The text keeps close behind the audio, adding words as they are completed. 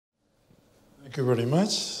Thank you very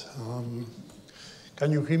much. Can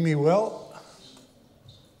you hear me well?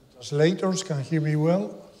 Translators can hear me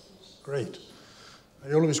well? Great.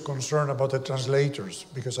 I'm always concerned about the translators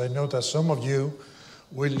because I know that some of you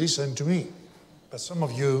will listen to me, but some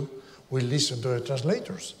of you will listen to the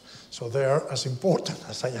translators. So they are as important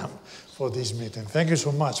as I am for this meeting. Thank you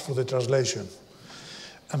so much for the translation.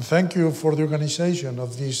 And thank you for the organization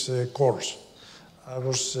of this course. I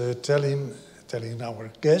was telling our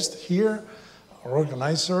guest here, our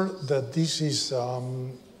organizer, that this is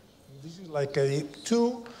like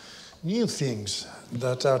two new things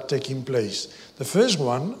that are taking place. The first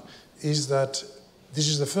one is that this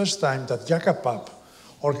is the first time that IACAPAP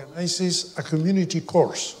organizes a community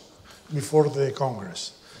course before the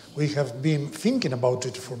Congress. We have been thinking about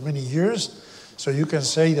it for many years, so you can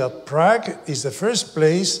say that Prague is the first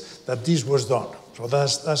place that this was done. So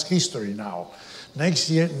that's history now. Next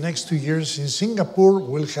 2 years in Singapore,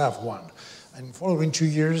 we'll have one. And following 2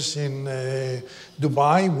 years in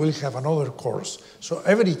Dubai, we'll have another course. So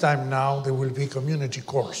every time now, there will be community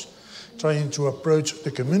course, trying to approach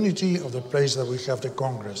the community of the place that we have the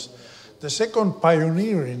Congress. The second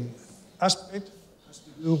pioneering aspect has to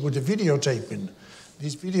do with the videotaping.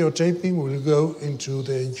 This videotaping will go into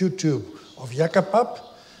the YouTube of IACAPAP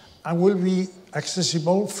and will be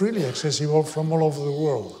accessible, freely accessible from all over the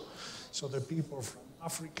world. So the people from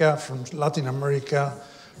Africa, from Latin America,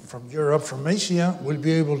 from Europe, from Asia will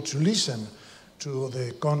be able to listen to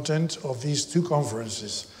the content of these two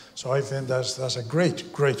conferences. So I think that's a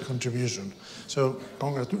great, great contribution. So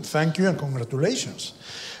thank you and congratulations.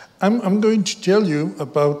 I'm going to tell you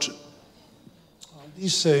about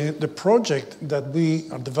the project that we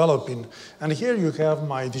are developing. And here you have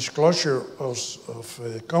my disclosure of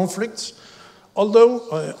conflicts.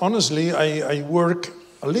 Although, honestly, I work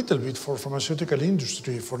a little bit for pharmaceutical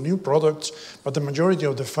industry, for new products, but the majority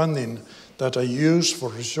of the funding that I use for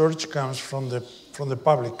research comes from the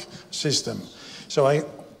public system. So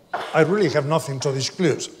I really have nothing to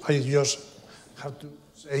disclose. I just have to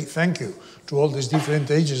say thank you to all these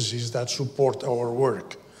different agencies that support our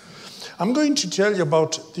work. I'm going to tell you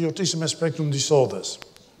about the autism spectrum disorders.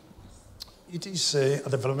 It is a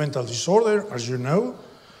developmental disorder, as you know,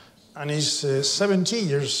 and is 70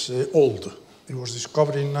 years old. It was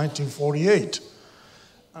discovered in 1948.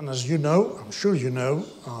 And as you know, I'm sure you know,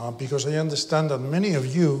 because I understand that many of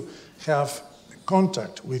you have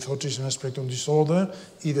contact with autism spectrum disorder,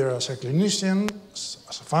 either as a clinician, as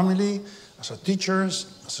a family, as a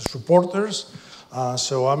teachers, as a supporters.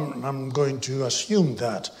 So I'm going to assume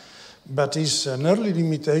that. But it's an early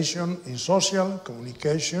limitation in social,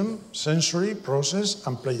 communication, sensory, process,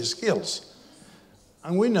 and play skills.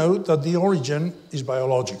 And we know that the origin is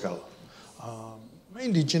biological.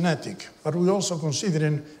 Mainly genetic, but we also consider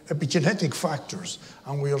epigenetic factors,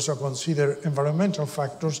 and we also consider environmental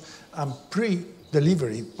factors and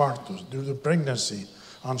pre-delivery factors due to pregnancy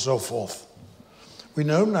and so forth. We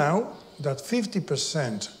know now that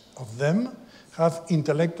 50% of them have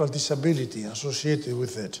intellectual disability associated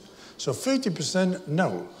with it. So 50%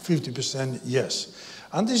 no, 50% yes.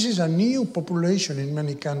 And this is a new population in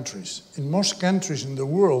many countries. In most countries in the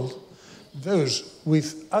world, those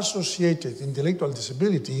with associated intellectual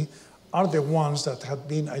disability are the ones that have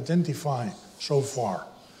been identified so far.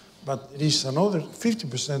 But there is another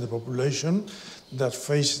 50% of the population that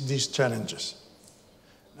face these challenges.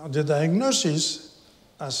 Now, the diagnosis,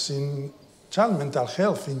 as in child mental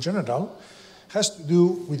health in general, has to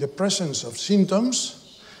do with the presence of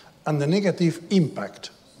symptoms and the negative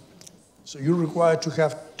impact. So you're required to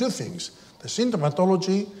have two things, the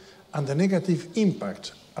symptomatology and the negative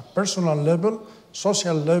impact at personal level,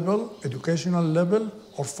 social level, educational level,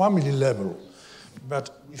 or family level.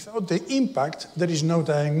 But without the impact, there is no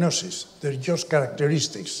diagnosis. They're just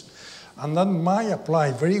characteristics. And that might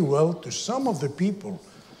apply very well to some of the people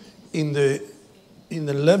in the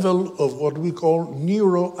level of what we call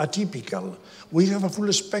neuroatypical. We have a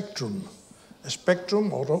full spectrum, a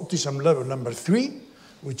spectrum or autism level number 3,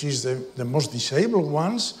 which is the most disabled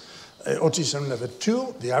ones, autism level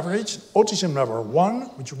 2, the average, autism level 1,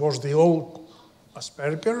 which was the old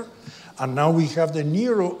Asperger, and now we have the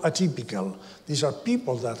neuroatypical. These are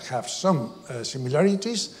people that have some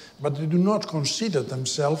similarities, but they do not consider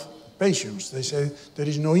themselves patients. They say there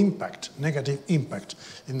is no impact, negative impact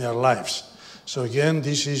in their lives. So again,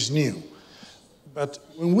 this is new. But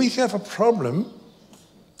when we have a problem,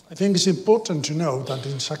 I think it's important to know that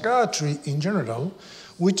in psychiatry in general,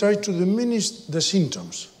 we try to diminish the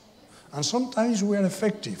symptoms. And sometimes we are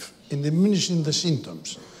effective in diminishing the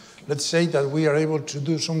symptoms. Let's say that we are able to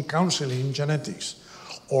do some counseling in genetics,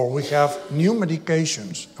 or we have new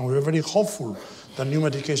medications, and we're very hopeful that new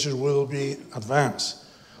medications will be advanced.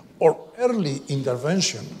 Or early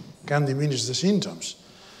intervention can diminish the symptoms.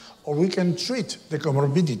 Or we can treat the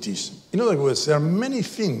comorbidities. In other words, there are many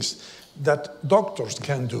things that doctors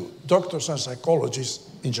can do, doctors and psychologists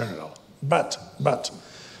in general. But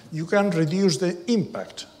you can reduce the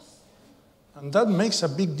impact, and that makes a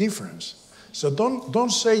big difference. So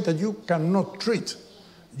don't say that you cannot treat.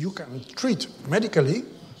 You can treat medically,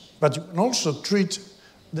 but you can also treat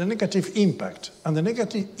the negative impact. And the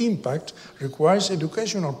negative impact requires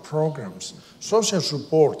educational programs, social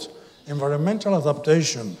support, environmental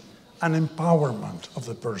adaptation, and empowerment of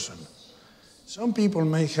the person. Some people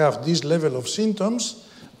may have this level of symptoms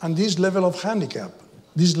and this level of handicap,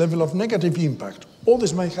 this level of negative impact.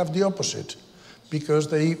 Others may have the opposite, because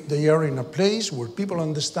they are in a place where people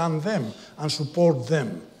understand them and support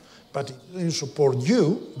them. But if they support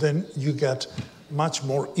you, then you get much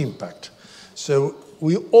more impact. So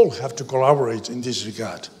we all have to collaborate in this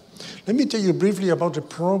regard. Let me tell you briefly about a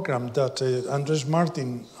program that Andrés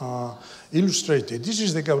Martin illustrated. This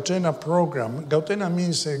is the Gautena program. Gautena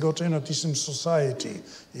means Gautena Autism Society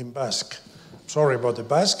in Basque. Sorry about the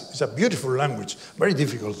Basque. It's a beautiful language. Very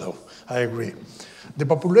difficult, though. I agree. The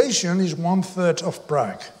population is 1/3 of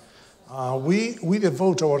Prague. We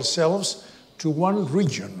devote ourselves to one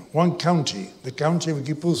region, one county, the county of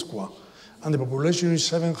Gipuzkoa, and the population is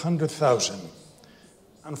 700,000.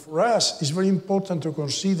 And for us, it's very important to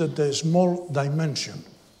consider the small dimension.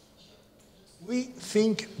 We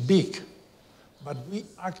think big, but we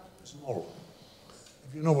act small,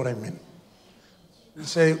 if you know what I mean. We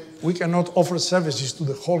say we cannot offer services to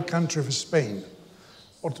the whole country of Spain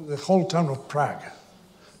or to the whole town of Prague,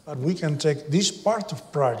 but we can take this part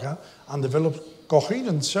of Prague and develop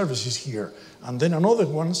coherent services here, and then another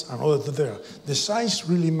ones, another there. The size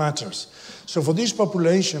really matters. So for this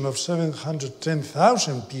population of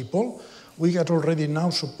 710,000 people, we had already now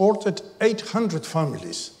supported 800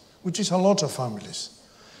 families, which is a lot of families.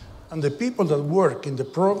 And the people that work in the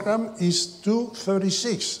program is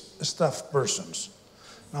 236 staff persons.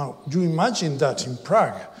 Now, you imagine that in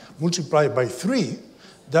Prague, multiplied by 3,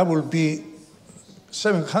 that will be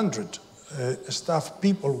 700 staff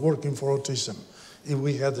people working for autism if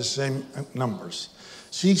we had the same numbers.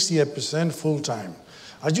 68% full-time.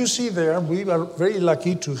 As you see there, we are very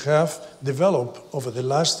lucky to have developed over the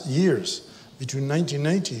last years, between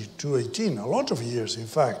 1980 to 18, a lot of years in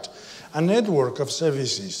fact, a network of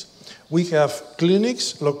services. We have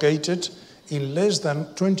clinics located in less than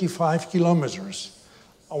 25 kilometers.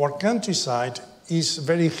 Our countryside is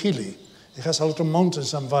very hilly. It has a lot of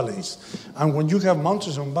mountains and valleys. And when you have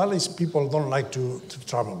mountains and valleys, people don't like to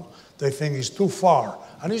travel. They think it's too far.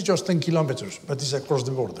 And it's just 10 kilometers, but it's across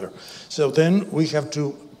the border. So then we have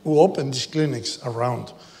to open these clinics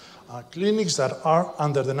around. Clinics that are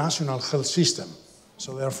under the national health system.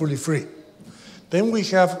 So they are fully free. Then we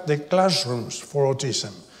have the classrooms for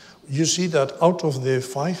autism. You see that out of the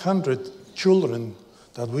 500 children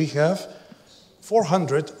that we have,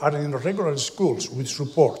 400 are in regular schools with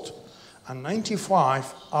support. And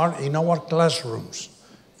 95 are in our classrooms,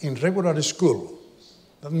 in regular school.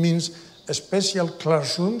 That means special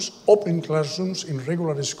classrooms, open classrooms in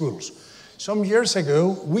regular schools. Some years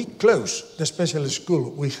ago, we closed the special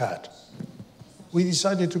school we had. We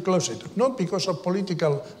decided to close it, not because of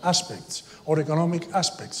political aspects or economic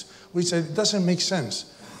aspects. We said it doesn't make sense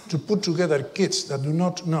to put together kids that do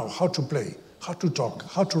not know how to play, how to talk,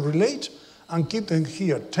 how to relate, and keep them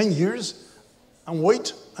here 10 years and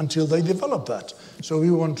wait until they develop that. So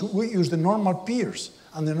we use the normal peers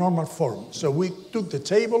and the normal form. So we took the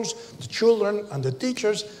tables, the children, and the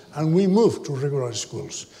teachers, and we moved to regular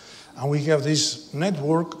schools. And we have this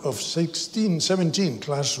network of 16, 17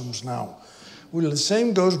 classrooms now. Well, the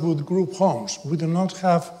same goes with group homes. We do not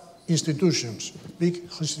have institutions, big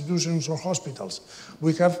institutions or hospitals.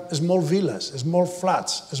 We have small villas, small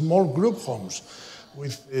flats, small group homes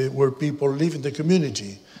where people live in the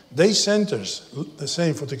community. Day centers, the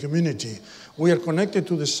same for the community. We are connected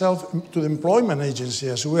to the employment agency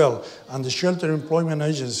as well, and the shelter employment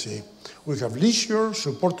agency. We have leisure,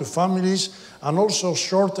 support to families, and also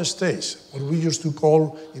short stays, what we used to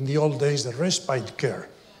call in the old days the respite care.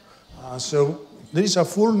 So there is a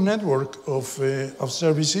full network of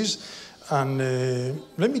services, and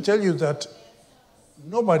let me tell you that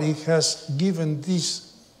nobody has given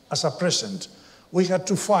this as a present. We had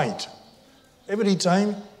to fight every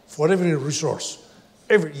time for every resource,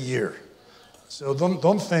 every year. So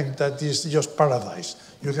don't think that this is just paradise.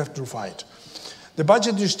 You have to fight. The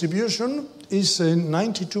budget distribution is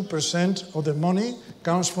 92% of the money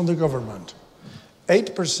comes from the government.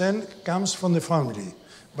 8% comes from the family.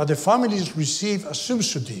 But the families receive a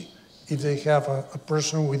subsidy if they have a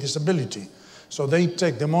person with disability. So they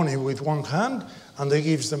take the money with one hand and they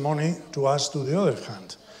give the money to us to the other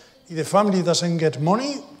hand. If the family doesn't get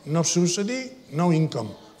money, no subsidy, no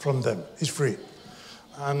income from them, it's free.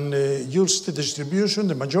 And use the distribution,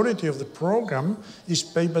 the majority of the program is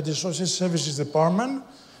paid by the Social Services Department,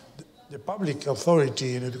 the Public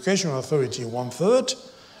Authority and Education Authority 1/3,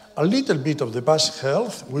 a little bit of the basic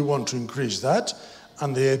health, we want to increase that,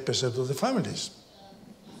 and the 8% of the families.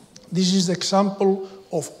 This is the example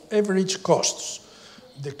of average costs.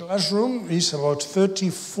 The classroom is about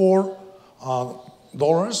 $34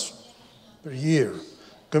 per year.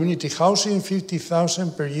 Community housing,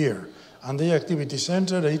 $50,000 per year. And the activity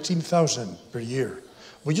center, $18,000 per year.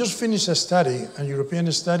 We just finished a study, a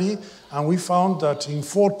European study, and we found that in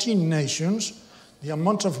 14 nations, the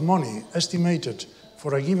amount of money estimated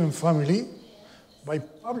for a given family by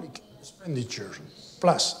public expenditure,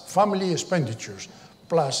 plus family expenditures,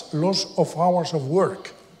 plus loss of hours of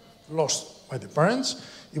work lost by the parents,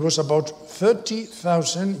 it was about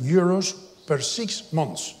 30,000 euros per 6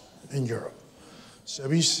 months in Europe.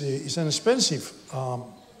 So it's an expensive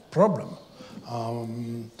problem.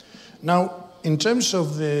 Now, in terms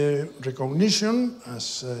of the recognition,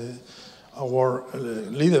 as our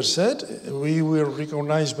leader said, we were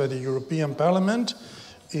recognized by the European Parliament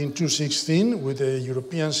in 2016 with the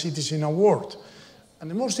European Citizen Award. And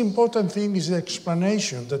the most important thing is the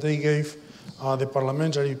explanation that they gave the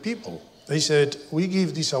parliamentary people. They said, we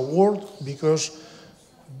give this award because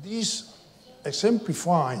this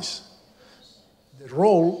exemplifies the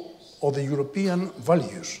role of the European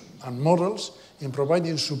values and models in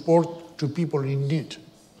providing support to people in need.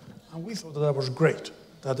 And we thought that was great,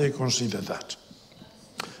 that they considered that.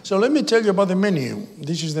 So let me tell you about the menu.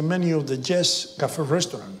 This is the menu of the Jess Cafe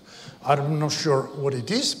restaurant. I'm not sure what it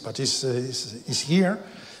is, but it's here.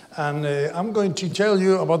 And I'm going to tell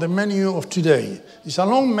you about the menu of today. It's a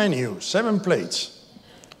long menu, 7 plates.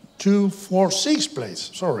 6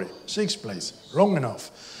 plates, sorry, 6 plates, long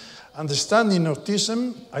enough. Understanding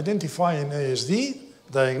autism, identifying ASD,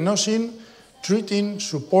 diagnosing, treating,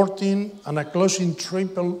 supporting, and a closing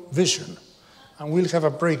triple vision. And we'll have a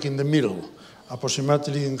break in the middle,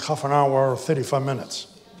 approximately in half an hour or 35 minutes.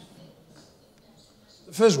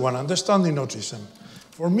 The first one, understanding autism.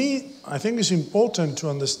 For me, I think it's important to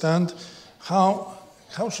understand how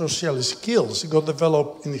social skills got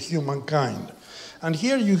developed in humankind. And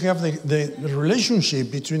here you have the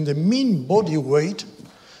relationship between the mean body weight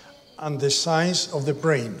and the size of the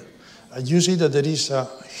brain. You see that there is a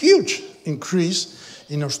huge increase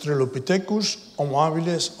in Australopithecus, Homo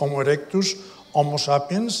habilis, Homo erectus, Homo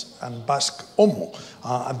sapiens, and Basque Homo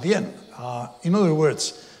at the end. In other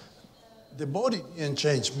words, the body didn't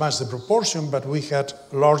change much the proportion, but we had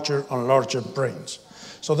larger and larger brains.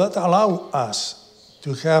 So that allowed us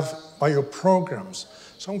to have bioprograms,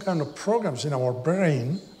 some kind of programs in our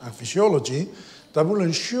brain and physiology that will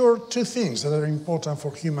ensure 2 things that are important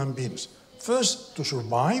for human beings. First, to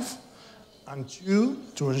survive, and 2,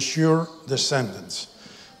 to ensure descendants.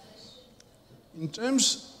 In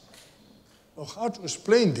terms of how to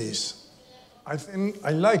explain this, I think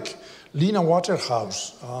I like Lina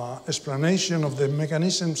Waterhouse' explanation of the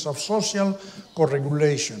mechanisms of social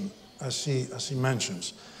co-regulation, as he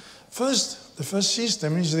mentions. First, the first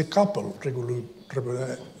system is the couple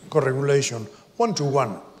co-regulation,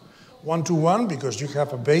 1-to-1. 1-to-1 because you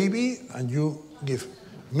have a baby and you give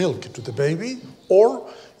milk to the baby, or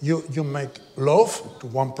you make love to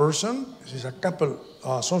one person. This is a couple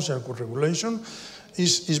social co-regulation.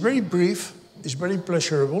 It's very brief, it's very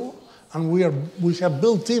pleasurable, and we have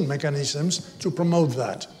built-in mechanisms to promote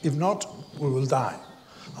that. If not, we will die,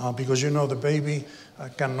 because the baby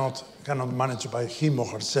cannot manage by him or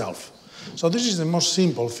herself. So this is the most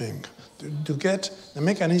simple thing, to get the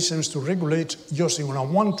mechanisms to regulate just on a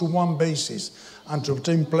 1-to-1 basis and to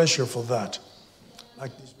obtain pleasure for that,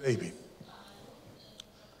 like this baby.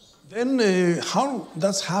 Then how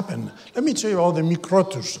that's happened? Let me tell you about the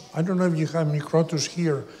microtus. I don't know if you have microtus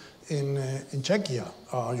here in Czechia.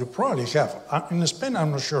 You probably have. In Spain,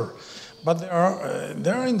 I'm not sure. But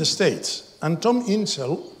they are in the States. And Tom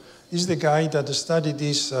Insel is the guy that studied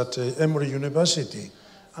this at Emory University.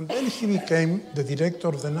 And then he became the director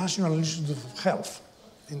of the National Institute of Health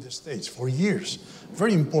in the States for years.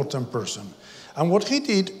 Very important person. And what he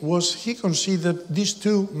did was he considered these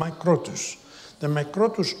 2 microtus. The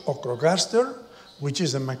microtus ocrogaster, which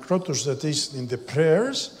is the microtus that is in the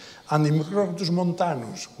prairies, and the microtus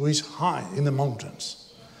montanus, who is high in the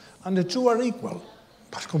mountains. And the 2 are equal,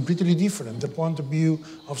 but completely different, the point of view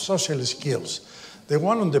of social skills. The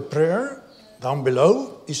one on the prairie, down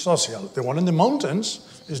below is social. The one in the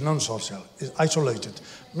mountains is non-social, is isolated.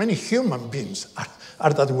 Many human beings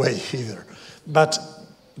are that way either. But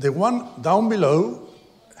the one down below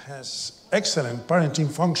has excellent parenting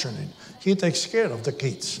functioning. He takes care of the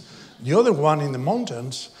kids. The other one in the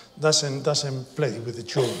mountains doesn't play with the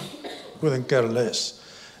children, couldn't care less.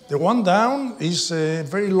 The one down is a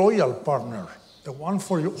very loyal partner. The one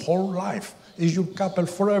for your whole life is your couple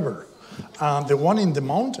forever. And the one in the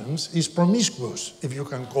mountains is promiscuous, if you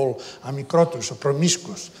can call a microtus a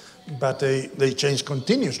promiscuous, but they change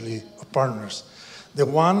continuously partners. The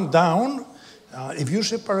one down, if you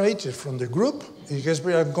separate it from the group, it gets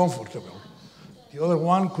very uncomfortable. The other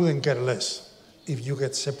one couldn't care less if you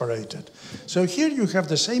get separated. So here you have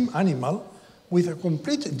the same animal with a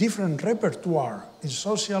complete different repertoire in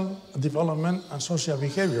social development and social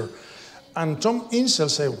behavior. And Tom Insel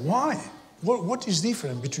said, why? What is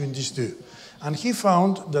different between these two? And he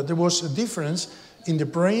found that there was a difference in the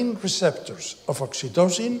brain receptors of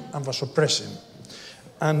oxytocin and vasopressin.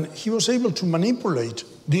 And he was able to manipulate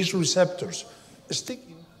these receptors,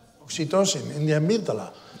 sticking oxytocin in the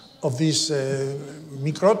amygdala of these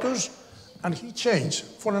microtus, and he changed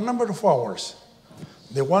for a number of hours.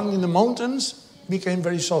 The one in the mountains became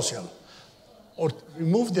very social, or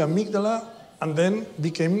removed the amygdala and then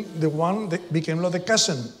became the one that became like the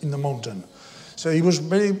cousin in the mountain. So he was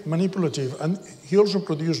very manipulative, and he also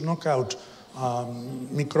produced knockout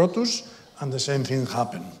microtus, and the same thing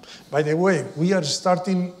happened. By the way, we are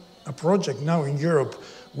starting a project now in Europe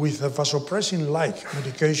with a vasopressin-like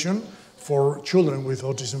medication for children with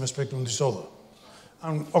autism spectrum disorder.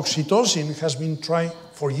 And oxytocin has been tried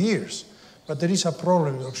for years, but there is a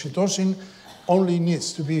problem. Oxytocin only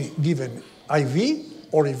needs to be given IV,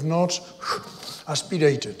 or if not,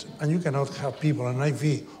 aspirated. And you cannot have people on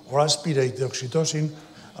IV or aspirate the oxytocin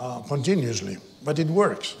continuously, but it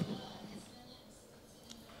works.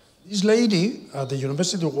 This lady at the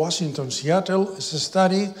University of Washington, Seattle, is a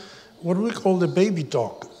study what we call the baby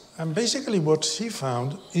talk. And basically what she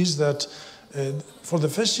found is that for the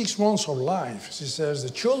first 6 months of life, she says the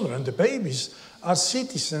children, the babies, are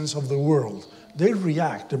citizens of the world. They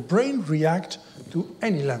react, the brain reacts to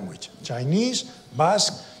any language, Chinese,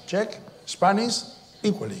 Basque, Czech, Spanish,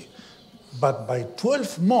 equally. But by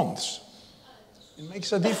 12 months, it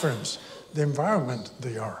makes a difference, the environment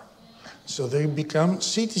they are. So they become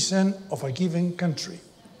citizens of a given country.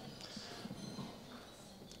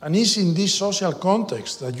 And it's in this social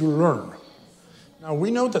context that you learn. Now,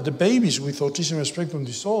 we know that the babies with autism spectrum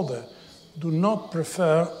disorder do not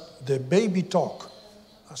prefer the baby talk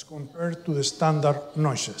as compared to the standard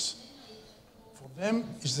noises. For them,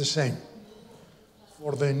 it's the same.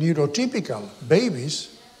 For the neurotypical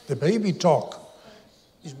babies, the baby talk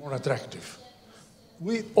is more attractive.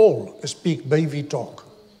 We all speak baby talk.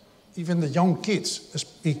 Even the young kids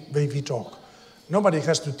speak baby talk. Nobody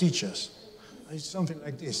has to teach us. It's something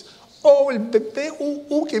like this. Oh, el bebé,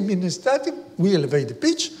 que bien estático. We elevate the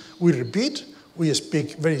pitch, we repeat, we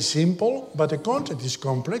speak very simple, but the content is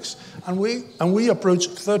complex, and we approach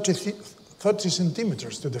 30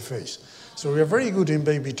 centimeters to the face. So we are very good in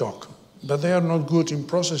baby talk, but they are not good in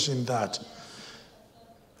processing that.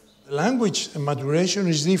 The language maturation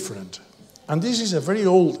is different. And this is a very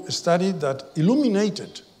old study that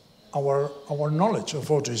illuminated our knowledge of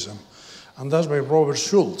autism. And that's by Robert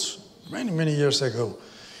Schultz, many, many years ago.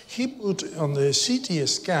 He put on the CT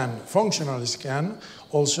scan, functional scan,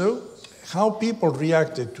 also how people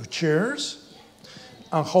reacted to chairs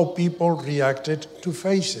and how people reacted to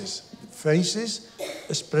faces. Faces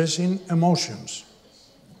expressing emotions.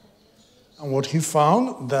 And what he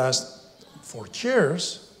found that for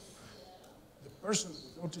chairs, the person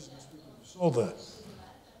with autism disorder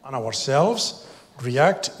and ourselves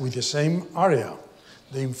react with the same area,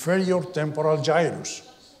 the inferior temporal gyrus.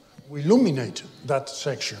 We illuminate that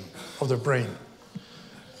section of the brain.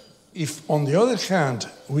 If, on the other hand,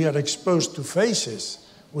 we are exposed to faces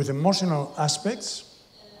with emotional aspects,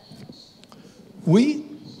 we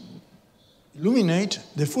illuminate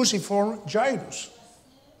the fusiform gyrus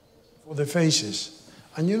for the faces.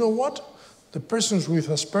 And you know what? The persons with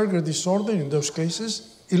Asperger's disorder, in those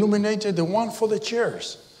cases, illuminated the one for the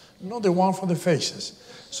chairs, not the one for the faces.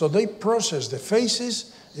 So they process the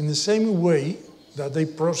faces in the same way that they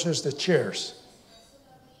process the chairs.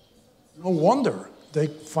 No wonder they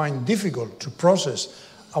find difficult to process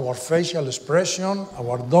our facial expression,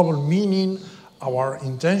 our double meaning, our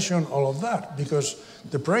intention, all of that, because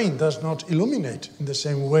the brain does not illuminate in the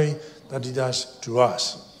same way that it does to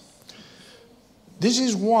us. This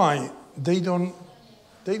is why they don't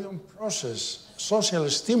process social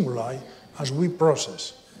stimuli as we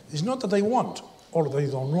process. It's not that they want or they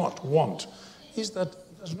do not want. is that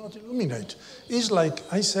it does not illuminate. It's like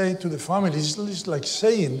I say to the family, it's like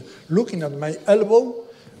saying, looking at my elbow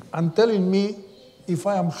and telling me if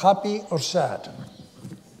I am happy or sad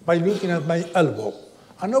by looking at my elbow.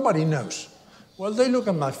 And nobody knows. Well, they look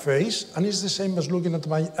at my face, and it's the same as looking at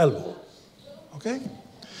my elbow. Okay?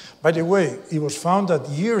 By the way, it was found that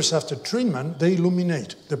years after treatment, they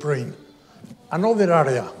illuminate the brain. Another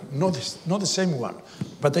area, not the same one,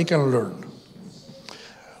 but they can learn.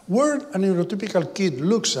 Where a neurotypical kid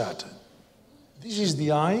looks at, this is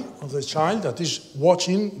the eye of the child that is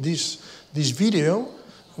watching this video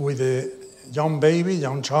with a young baby,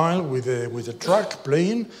 young child with a truck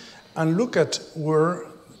playing, and look at where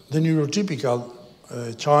the neurotypical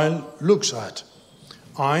child looks at.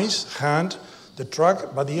 Eyes, hand, the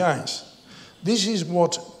truck, but the eyes. This is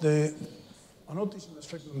what an autism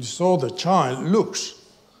spectrum disorder child looks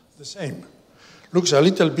the same. Looks a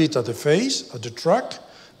little bit at the face, at the truck,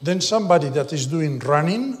 then somebody that is doing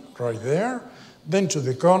running right there, then to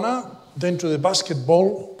the corner, then to the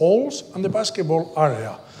basketball poles and the basketball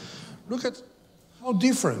area. Look at how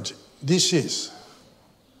different this is.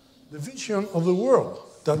 The vision of the world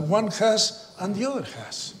that one has and the other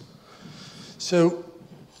has. So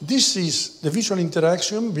this is the visual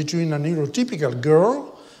interaction between a neurotypical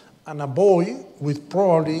girl and a boy with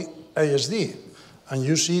probably ASD. And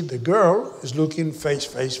you see the girl is looking face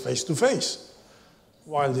to face,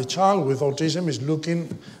 while the child with autism is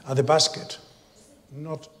looking at the basket,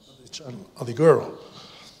 not at the child, at the girl.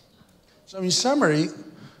 So in summary,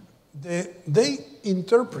 they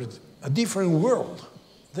interpret a different world.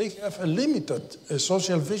 They have a limited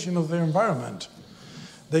social vision of their environment.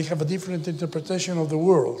 They have a different interpretation of the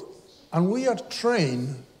world. And we are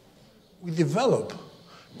trained, we develop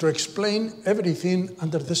to explain everything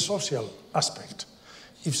under the social aspect.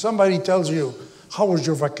 If somebody tells you, how was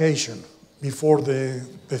your vacation before the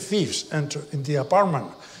thieves entered in the apartment?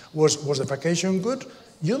 Was the vacation good?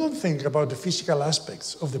 You don't think about the physical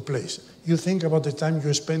aspects of the place. You think about the time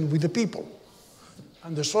you spend with the people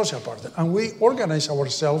and the social part. And we organize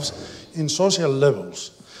ourselves in social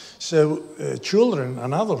levels. So children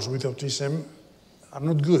and adults with autism are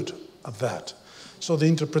not good at that. So the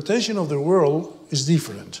interpretation of the world is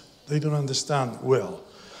different. They don't understand well.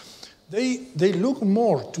 They look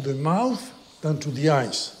more to the mouth than to the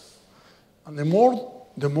eyes. And the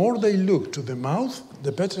more they look to the mouth,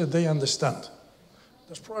 the better they understand.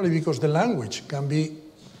 That's probably because the language can be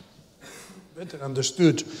better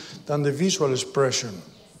understood than the visual expression.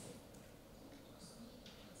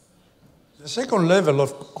 The second level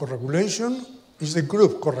of co-regulation is the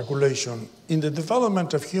group co-regulation. In the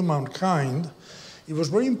development of humankind, it was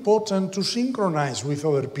very important to synchronize with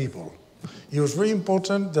other people. It was very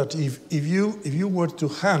important that if you were to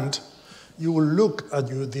hunt, you will look at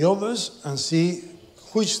the others and see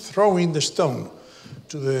who is throwing the stone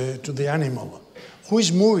to the animal, who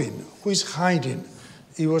is moving, who is hiding.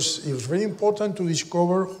 It was very important to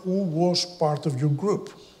discover who was part of your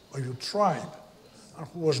group or your tribe and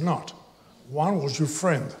who was not. One was your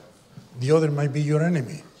friend, the other might be your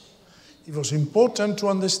enemy. It was important to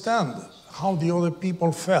understand how the other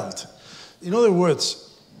people felt. In other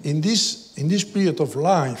words, in this period of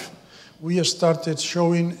life, we started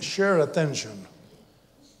showing shared attention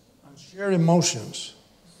and shared emotions.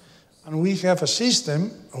 And we have a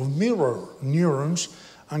system of mirror neurons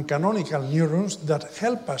and canonical neurons that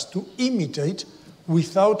help us to imitate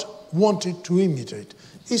without wanting to imitate.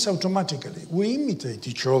 It's automatically. We imitate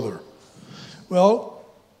each other. Well,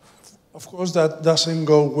 of course, that doesn't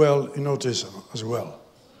go well in autism as well.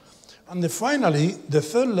 And finally, the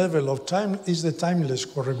third level of time is the timeless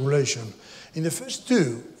co-regulation. In the first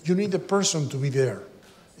two, you need a person to be there.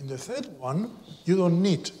 In the third one, you don't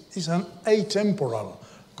need. It's an atemporal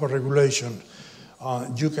co-regulation.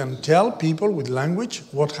 You can tell people with language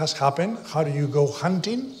what has happened, how do you go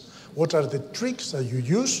hunting, what are the tricks that you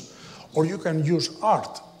use, or you can use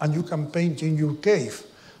art and you can paint in your cave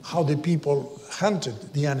how the people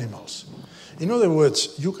hunted the animals. In other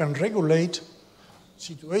words, you can regulate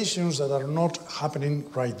situations that are not happening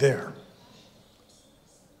right there.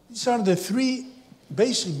 These are the three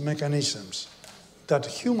basic mechanisms that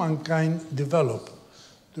humankind developed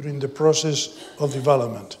during the process of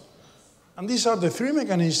development. And these are the three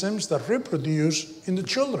mechanisms that reproduce in the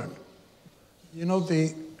children. You know,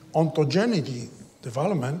 the ontogeneity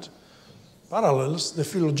development parallels the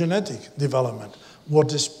phylogenetic development. What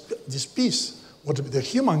this piece, what the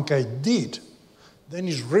humankind did, then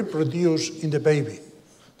is reproduced in the baby,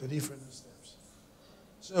 the different steps.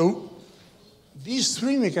 So these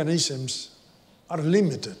three mechanisms are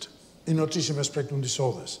limited in autism spectrum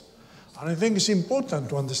disorders. And I think it's important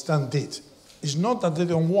to understand it. It's not that they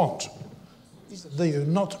don't want. is that they do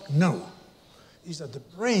not know. Is that the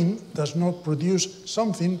brain does not produce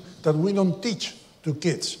something that we don't teach to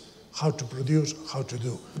kids how to produce, how to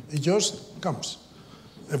do. It just comes,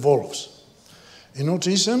 evolves. In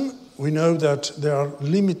autism, we know that there are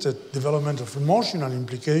limited development of emotional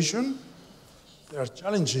implication. There are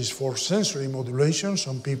challenges for sensory modulation.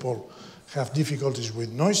 Some people have difficulties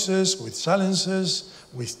with noises, with silences,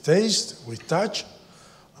 with taste, with touch.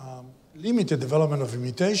 Limited development of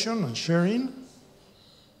imitation and sharing.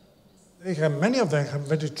 Many of them have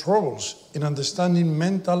many troubles in understanding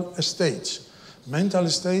mental states. Mental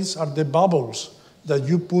states are the bubbles that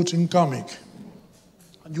you put in comic.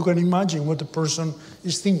 And you can imagine what the person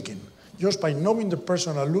is thinking. Just by knowing the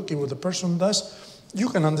person and looking what the person does, you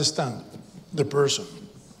can understand the person.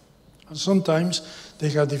 And sometimes they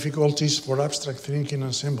have difficulties for abstract thinking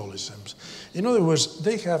and symbolisms. In other words,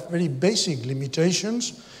 they have very basic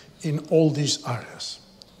limitations in all these areas.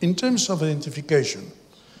 In terms of identification,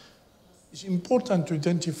 it's important to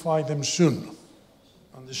identify them soon.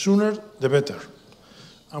 And the sooner, the better.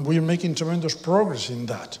 And we are making tremendous progress in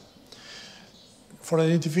that. For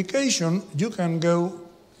identification, you can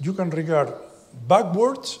regard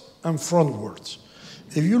backwards and frontwards.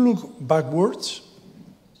 If you look backwards,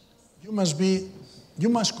 you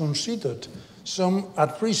must consider some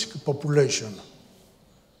at-risk population.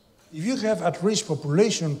 If you have at-risk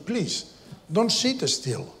population, please don't sit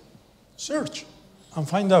still. Search and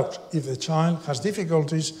find out if the child has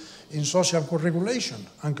difficulties in social co-regulation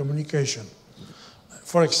and communication.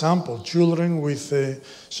 For example, children with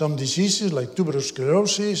some diseases like tuberous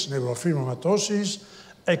sclerosis, neurofibromatosis,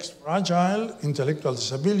 ex-fragile intellectual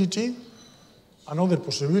disability. Another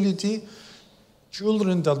possibility,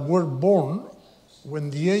 children that were born when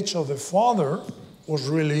the age of the father was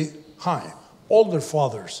really high, older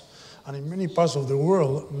fathers. And in many parts of the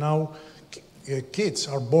world, now kids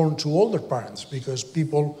are born to older parents because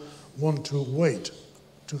people want to wait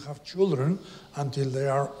to have children until they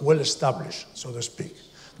are well established, so to speak.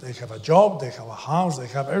 They have a job, they have a house, they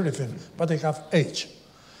have everything, but they have age.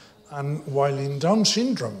 And while in Down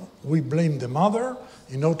syndrome, we blame the mother,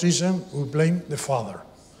 in autism, we blame the father.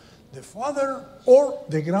 The father or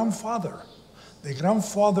the grandfather. The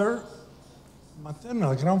grandfather,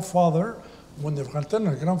 maternal grandfather, when the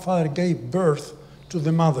maternal grandfather gave birth to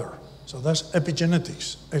the mother. So that's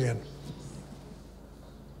epigenetics again.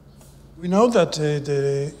 We know that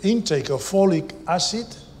the intake of folic acid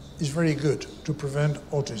is very good to prevent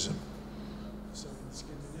autism. So in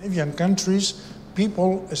Scandinavian countries,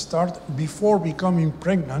 people start, before becoming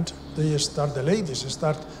pregnant, the ladies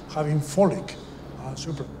start having folic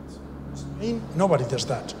supplements. In Spain, nobody does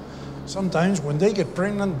that. Sometimes when they get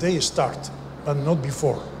pregnant, they start, but not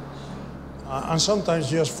before. And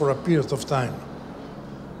sometimes just for a period of time.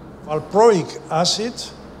 Valproic acid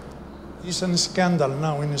is a scandal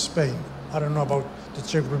now in Spain. I don't know about the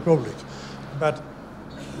Czech Republic, but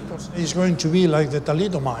it's going to be like the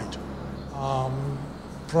thalidomide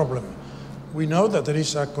problem. We know that there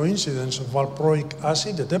is a coincidence of valproic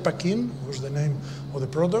acid, the Depakin was the name of the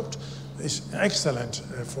product, is excellent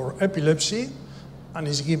for epilepsy, and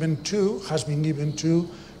has been given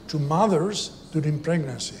to mothers during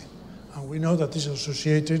pregnancy. And we know that this is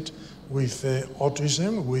associated with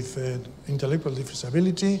autism, with intellectual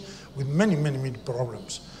disability, with many, many, many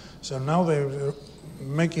problems. So now they're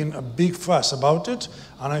making a big fuss about it,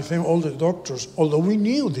 and I think all the doctors, although we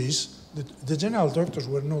knew this, the general doctors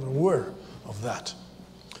were not aware of that.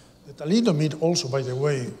 The thalidomide also, by the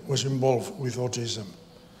way, was involved with autism.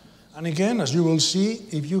 And again, as you will see,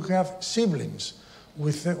 if you have siblings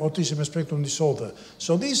with autism spectrum disorder.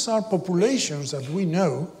 So these are populations that we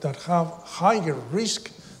know that have higher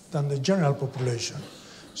risk than the general population.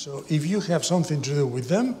 So if you have something to do with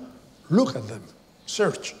them, look at them,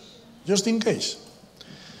 search, just in case.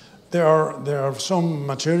 There are some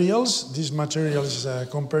materials. This material is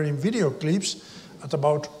comparing video clips at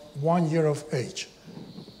about 1 year of age.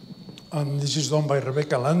 And this is done by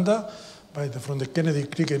Rebecca Landa from the Kennedy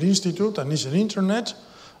Cricket Institute, and it's an internet.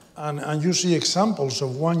 And you see examples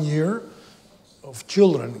of 1 year of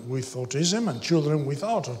children with autism and children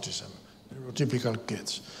without autism, neurotypical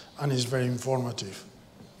kids, and it's very informative.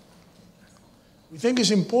 We think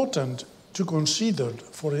it's important to consider,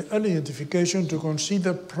 for the early identification, to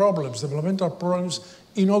consider problems, developmental problems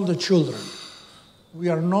in all the children. We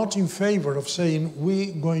are not in favor of saying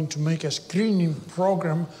we're going to make a screening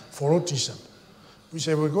program for autism. We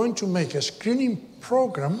say we're going to make a screening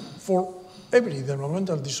program for every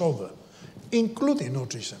developmental disorder, including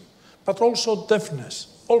autism, but also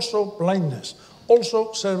deafness, also blindness,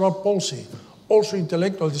 also cerebral palsy, also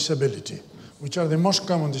intellectual disability, which are the most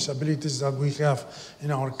common disabilities that we have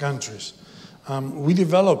in our countries. We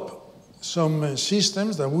developed some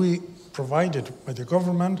systems that we provided by the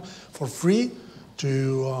government for free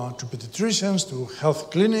to pediatricians, to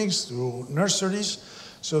health clinics, to nurseries,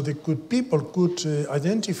 so people could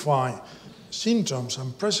identify symptoms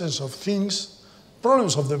and presence of things,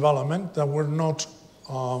 problems of development that were not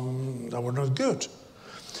good.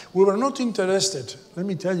 We were not interested, let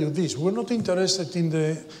me tell you this, we were not interested in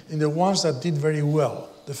the ones that did very well,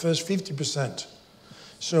 the first 50%.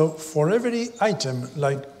 So for every item,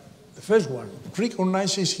 like the first one,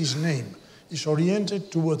 recognizes his name, is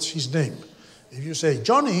oriented towards his name. If you say,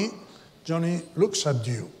 Johnny, Johnny looks at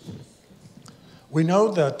you. We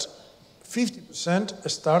know that 50%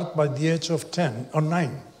 start by the age of 10 or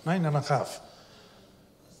 9 and a half.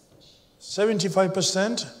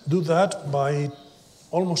 75% do that by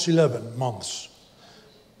almost 11 months.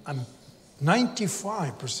 And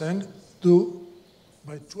 95% do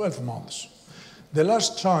by 12 months. The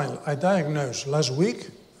last child I diagnosed last week,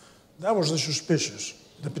 that was the suspicious.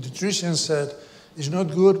 The pediatrician said, it's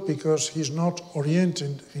not good because he's not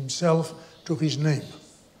orienting himself to his name.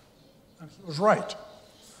 And he was right.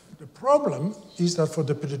 The problem is that for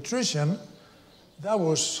the pediatrician, that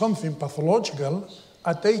was something pathological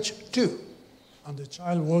at age 2, and the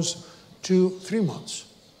child was 2-3 months.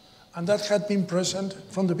 And that had been present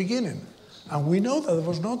from the beginning. And we know that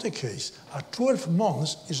was not the case. At 12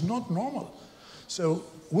 months is not normal. So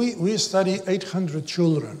we study 800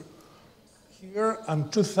 children here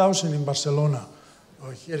and 2,000 in Barcelona,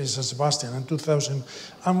 or here in San Sebastian, and 2,000.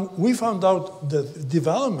 And we found out that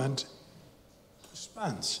development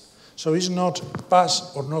expands. So it's not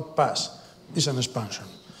pass or not pass, it's an expansion.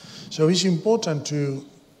 So it's important to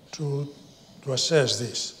assess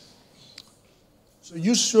this. So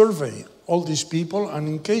you survey all these people, and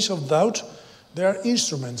in case of doubt, there are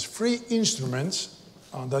instruments, free instruments,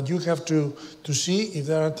 that you have to see if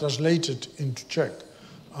they are translated into Czech.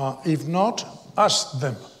 If not, ask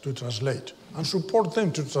them to translate and support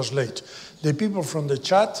them to translate. The people from the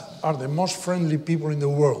chat are the most friendly people in the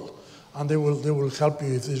world, and they will help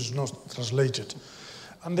you if this is not translated.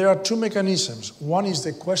 And there are two mechanisms. One is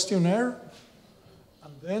the questionnaire,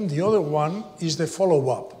 and then the other one is the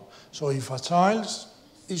follow-up. So if a child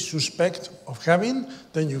is suspect of having,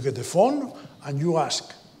 then you get the phone and you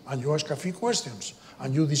ask a few questions,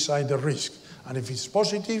 and you decide the risk. And if it's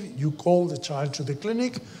positive, you call the child to the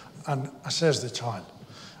clinic and assess the child.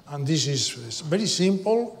 And this is very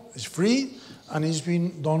simple, it's free, and it's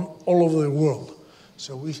been done all over the world.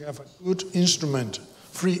 So we have a good instrument,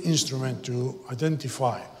 free instrument to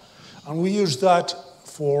identify. And we use that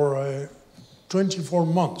for 24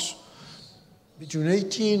 months, between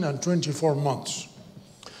 18 and 24 months.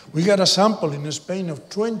 We got a sample in Spain of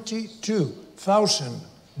 22,000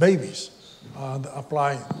 babies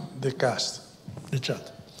apply the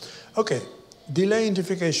chat. Okay, delay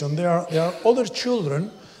identification. There are other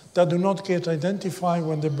children that do not get identified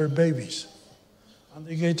when they were babies. And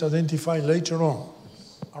they get identified later on,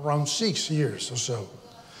 around 6 years or so.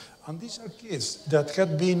 And these are kids that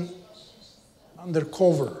had been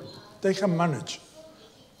undercover. They have managed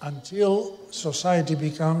until society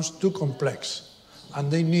becomes too complex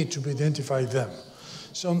and they need to identify them.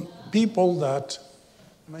 Some people that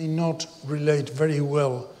may not relate very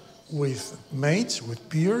well with mates, with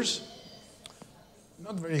peers,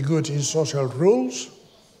 not very good in social rules,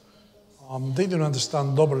 they don't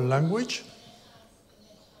understand double language,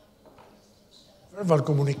 verbal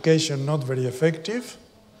communication not very effective,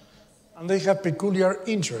 and they have peculiar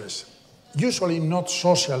interests, usually not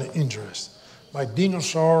social interests, like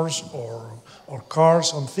dinosaurs or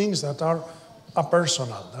cars and things that are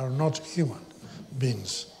apersonal, that are not human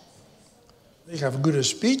beings. They have good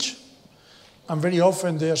speech, and very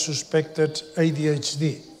often they are suspected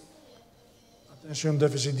ADHD, attention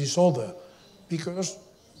deficit disorder, because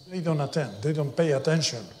they don't attend, they don't pay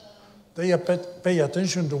attention. They pay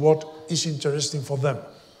attention to what is interesting for them,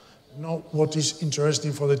 not what is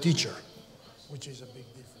interesting for the teacher, which is a big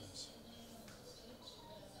difference.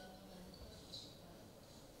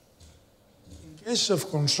 In case of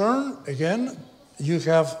concern, again, you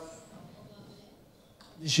have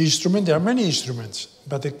this instrument. There are many instruments,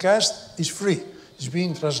 but the cast is free. It's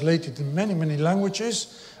being translated in many, many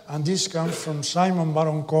languages, and this comes from Simon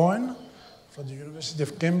Baron-Cohen from the University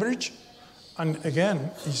of Cambridge, and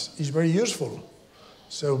again, is very useful.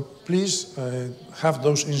 So please have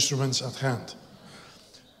those instruments at hand.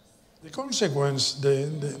 The consequence,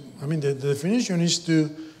 the definition is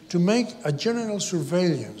to make a general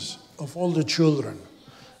surveillance of all the children,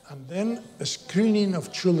 and then a screening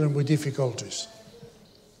of children with difficulties.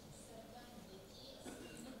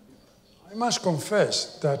 I must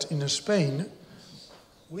confess that in Spain,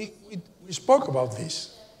 we We spoke about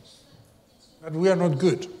this, but we are not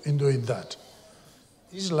good in doing that.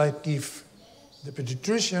 It's like if the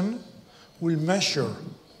pediatrician will measure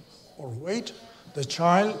or weight the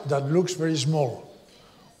child that looks very small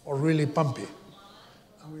or really pumpy.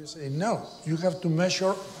 And we say, no, you have to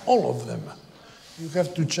measure all of them. You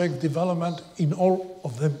have to check development in all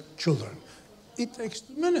of them children. It takes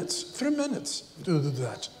 2 minutes, 3 minutes to do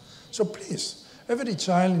that. So please, every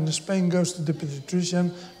child in Spain goes to the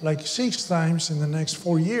pediatrician like 6 times in the next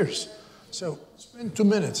 4 years. So spend 2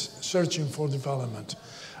 minutes searching for development.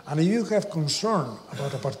 And if you have concern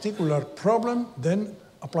about a particular problem, then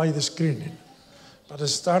apply the screening. But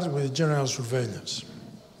start with general surveillance.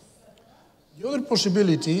 The other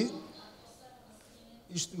possibility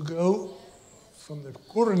is to go from the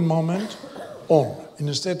current moment on.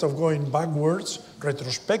 Instead of going backwards,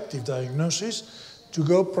 retrospective diagnosis, to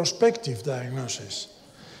go prospective diagnosis.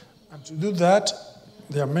 And to do that,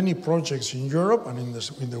 there are many projects in Europe and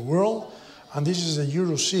in the world, and this is the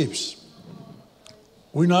EuroSIBS.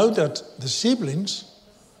 We know that the siblings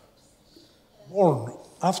born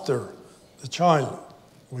after the child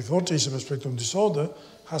with autism spectrum disorder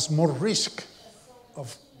has more risk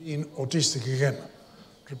of being autistic again,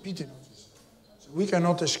 repeating autism. So we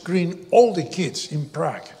cannot screen all the kids in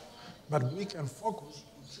Prague, but we can focus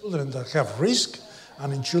on children that have risk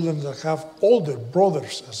and in children that have older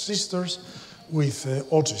brothers and sisters with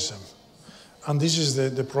autism. And this is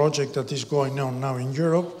the project that is going on now in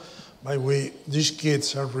Europe, by which these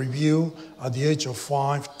kids are reviewed at the age of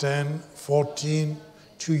 5, 10, 14,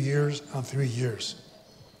 2 years, and 3 years.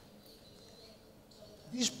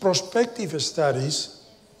 These prospective studies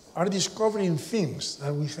are discovering things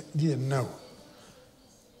that we didn't know.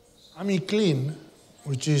 Amy Klein,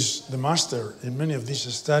 which is the master in many of these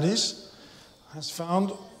studies, has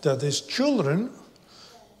found that these children,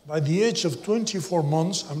 by the age of 24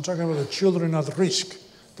 months, I'm talking about the children at risk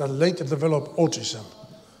that later develop autism,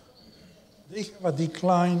 they have a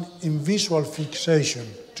decline in visual fixation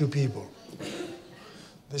to people.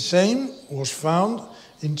 The same was found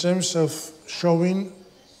in terms of showing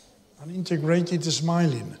an integrated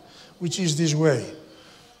smiling, which is this way.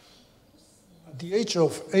 At the age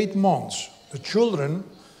of 8 months, the children,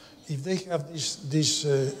 if they have this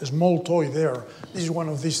small toy there, this is one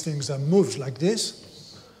of these things that moves like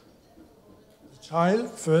this, the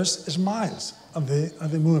child first smiles at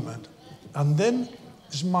the movement, and then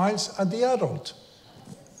smiles at the adult,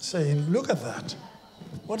 saying, look at that.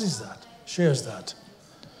 What is that? Shares that.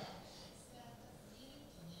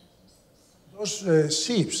 Those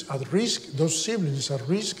SIBs at risk, those siblings at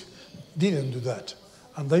risk, didn't do that.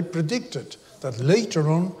 And they predicted that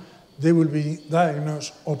later on they will be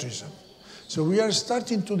diagnosed autism. So we are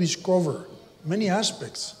starting to discover many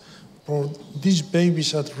aspects for these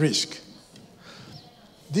babies at risk.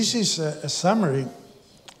 This is a summary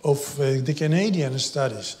of the Canadian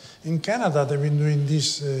studies. In Canada, they've been doing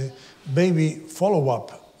this baby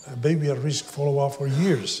follow-up, baby at risk follow-up for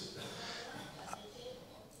years.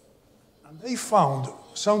 And they found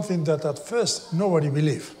something that at first nobody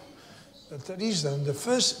believed. That is that in the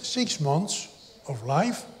first 6 months of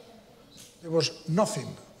life, there was nothing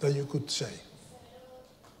that you could say.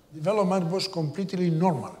 Development was completely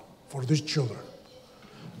normal for these children.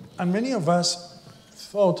 And many of us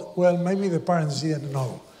thought, well, maybe the parents didn't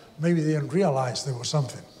know. Maybe they didn't realize there was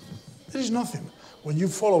something. There is nothing. When you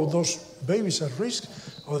follow those babies at risk,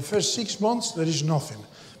 for the first 6 months, there is nothing.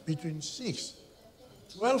 Between 6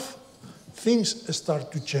 and 12, things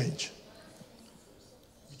start to change.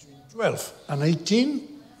 Between 12 and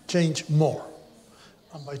 18, change more.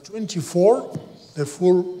 And by 24, the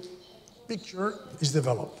full picture is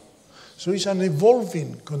developed. So it's an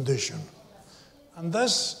evolving condition. And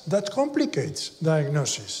that complicates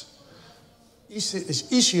diagnosis.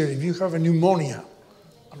 It's easier if you have a pneumonia,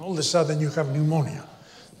 and all of a sudden you have pneumonia,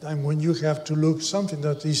 than when you have to look something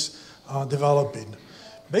that is developing.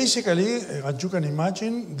 Basically, as you can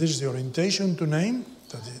imagine, this is the orientation to name,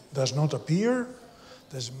 that it does not appear,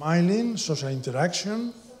 the smiling, social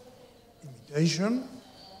interaction, imitation.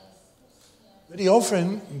 Very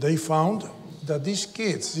often, they found that these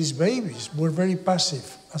kids, these babies, were very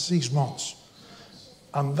passive at 6 months.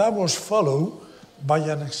 And that was followed by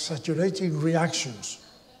an exaggerated reactions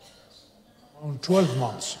on 12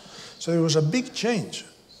 months. So there was a big change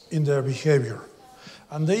in their behavior.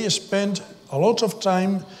 And they spent a lot of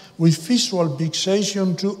time with visual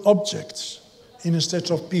fixation to objects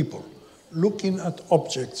instead of people, looking at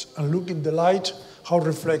objects and looking at the light, how it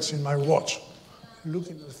reflects in my watch,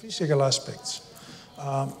 looking at the physical aspects.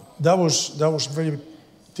 That was very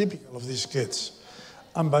typical of these kids.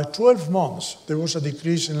 And by 12 months, there was a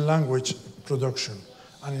decrease in language production.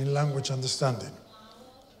 and in language understanding.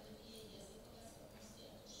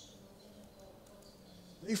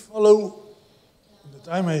 They follow, at the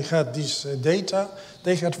time I had this data,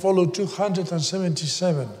 they had followed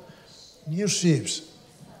 277 new SIBs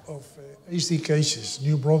of HD cases,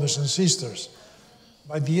 new brothers and sisters.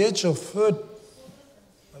 By the age of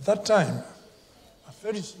at that time, at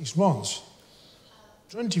 36 months,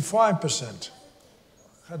 25%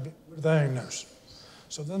 were diagnosed.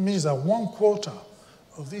 So that means that 1/4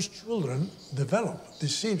 of these children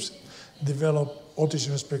these SIBs develop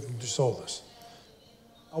autism spectrum disorders.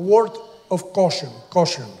 A word of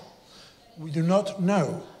caution. We do not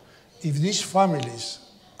know if these families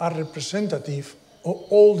are representative of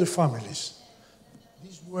all the families.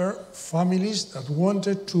 These were families that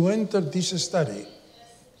wanted to enter this study.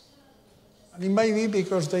 And it may be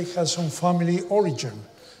because they had some family origin,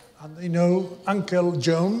 and they know Uncle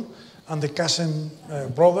John and the cousin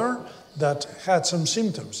brother that had some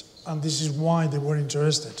symptoms, and this is why they were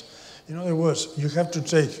interested. In other words, you have to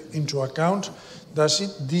take into account that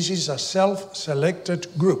this is a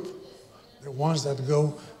self-selected group, the ones that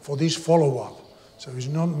go for this follow-up. So it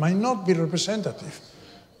might not be representative,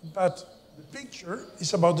 but the picture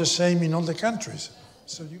is about the same in all the countries.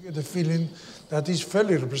 So you get the feeling that it's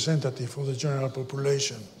fairly representative for the general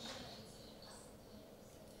population.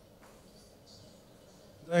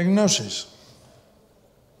 Diagnosis.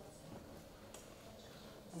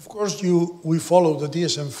 Of course, we follow the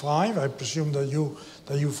DSM-5. I presume that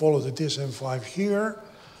you follow the DSM-5 here.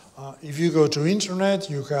 If you go to internet,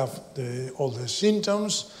 you have all the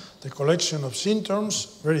symptoms, the collection of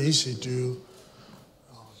symptoms, very easy to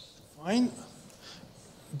find.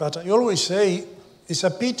 But I always say it's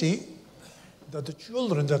a pity that the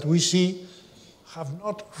children that we see have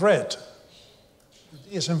not read the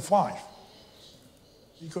DSM-5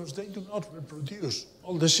 because they do not reproduce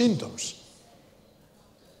all the symptoms.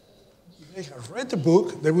 If they have read the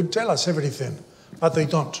book, they would tell us everything, but they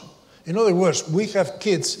don't. In other words, we have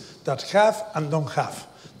kids that have and don't have,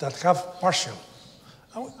 that have partial.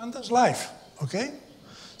 And that's life, okay?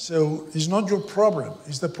 So it's not your problem.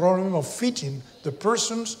 It's the problem of fitting the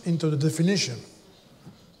persons into the definition.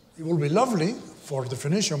 It will be lovely for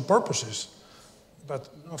definition purposes, but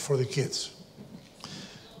not for the kids.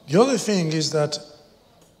 The other thing is that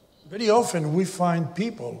very often we find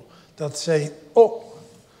people that say, oh,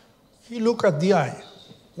 he looked at the eye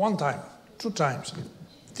 1 time, 2 times.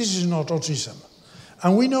 This is not autism.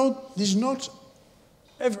 And we know this is not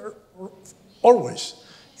ever or always.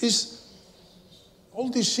 All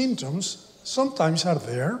these symptoms sometimes are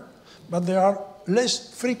there, but they are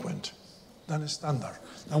less frequent than standard,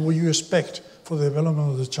 than what you expect for the development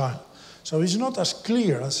of the child. So it's not as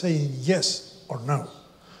clear as saying yes or no.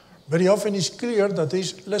 Very often it's clear that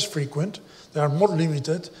it's less frequent, they are more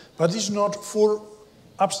limited, but it's not full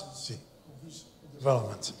absence of these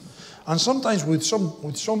developments. And sometimes with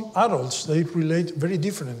some adults, they relate very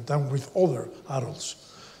different than with other adults.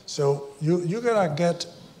 So you're gonna get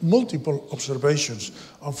multiple observations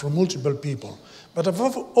from multiple people. But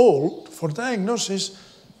above all, for diagnosis,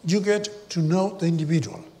 you get to know the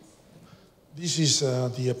individual. This is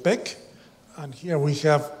the EPEC, and here we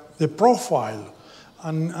have the profile.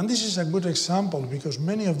 And this is a good example because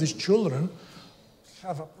many of these children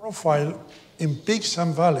have a profile in peaks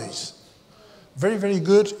and valleys. Very, very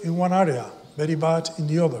good in one area, very bad in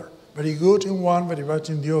the other. Very good in one, very bad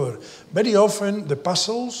in the other. Very often the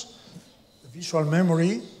puzzles, the visual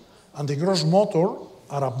memory, and the gross motor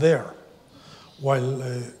are up there,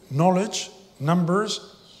 while knowledge, numbers,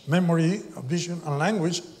 memory, vision, and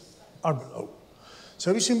language are below.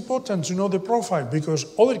 So it's important to know the profile because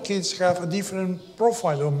other kids have a different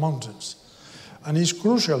profile of mountains. And it's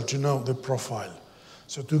crucial to know the profile.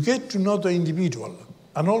 So to get to know the individual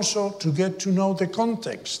and also to get to know the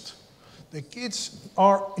context. The kids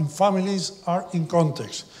are in families, are in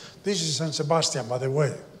context. This is San Sebastian, by the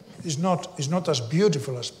way. It's not as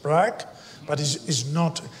beautiful as Prague, but it's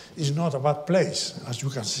not a bad place, as you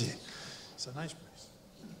can see. It's a nice place.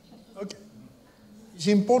 Okay. It's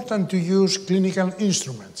important to use clinical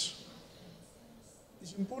instruments.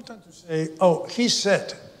 It's important to say, oh, he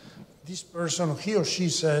said, this person, he or she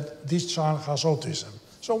said, this child has autism.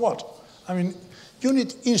 So what? I mean, you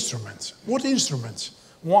need instruments. What instruments?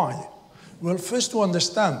 Why? Well, first to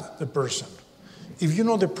understand the person. If you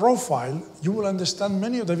know the profile, you will understand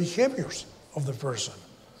many of the behaviors of the person.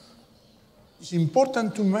 It's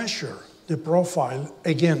important to measure the profile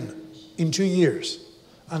again in 2 years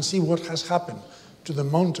and see what has happened to the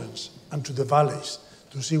mountains and to the valleys,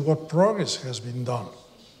 to see what progress has been done.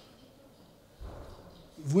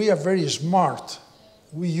 If we are very smart,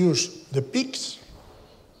 we use the peaks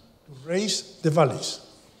to raise the valleys.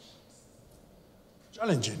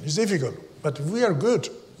 challenging, it's difficult, but we are good,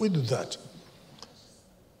 we do that.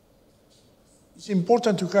 It's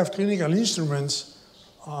important to have clinical instruments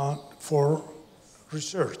for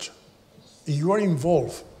research. If you are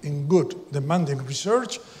involved in good, demanding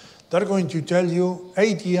research, they're going to tell you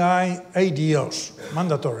ATI, ADOs,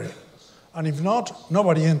 mandatory. And if not,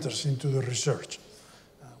 nobody enters into the research.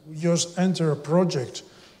 We just enter a project,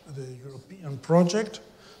 the European project,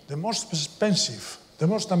 the most expensive, the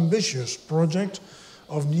most ambitious project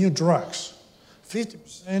of new drugs.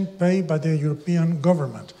 50% paid by the European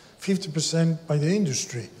government, 50% by the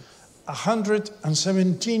industry,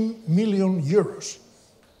 117 million euros,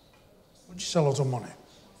 which is a lot of money,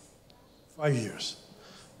 5 years.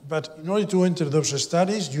 But in order to enter those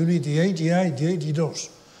studies, you need the ADI, the ADOs.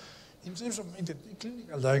 In terms of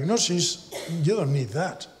clinical diagnosis, you don't need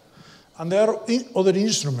that. And there are other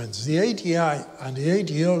instruments. The ATI and the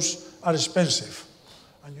ADOs are expensive,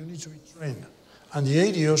 and you need to be trained. And the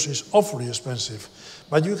ADOs is awfully expensive.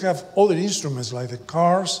 But you have other instruments like the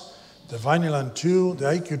CARS, the Vineland 2, the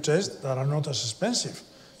IQ test that are not as expensive.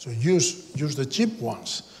 So use the cheap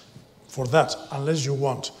ones for that, unless you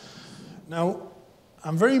want. Now,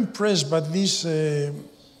 I'm very impressed by this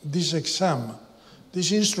exam,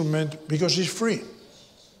 this instrument, because it's free.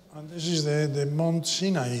 And this is the Mount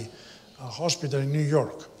Sinai Hospital in New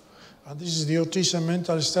York. And this is the Autism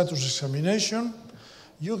Mental Status Examination.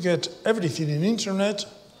 You get everything in internet,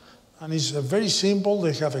 and it's very simple.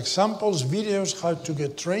 They have examples, videos, how to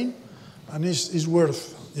get trained, and it's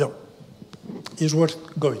worth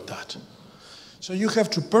going that. So you have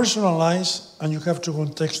to personalize, and you have to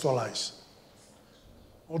contextualize.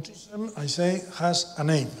 Autism, I say, has a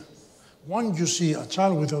name. When you see a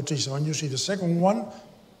child with autism and you see the second one,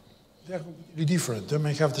 they're completely different. They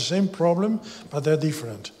may have the same problem, but they're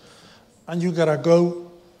different. And you gotta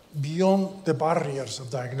go beyond the barriers of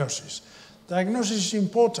diagnosis. Diagnosis is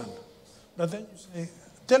important, but then you say,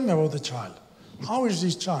 tell me about the child. How is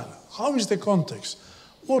this child? How is the context?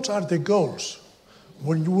 What are the goals?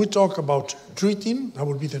 When we talk about treating, that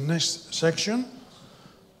will be the next section,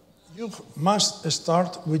 you must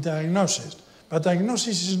start with diagnosis. But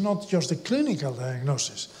diagnosis is not just the clinical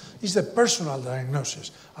diagnosis, it's the personal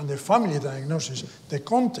diagnosis, and the family diagnosis, the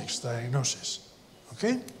context diagnosis,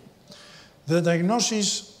 okay? The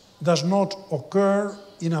diagnosis does not occur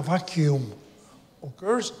in a vacuum,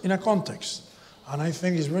 occurs in a context. And I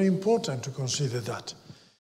think it's very important to consider that.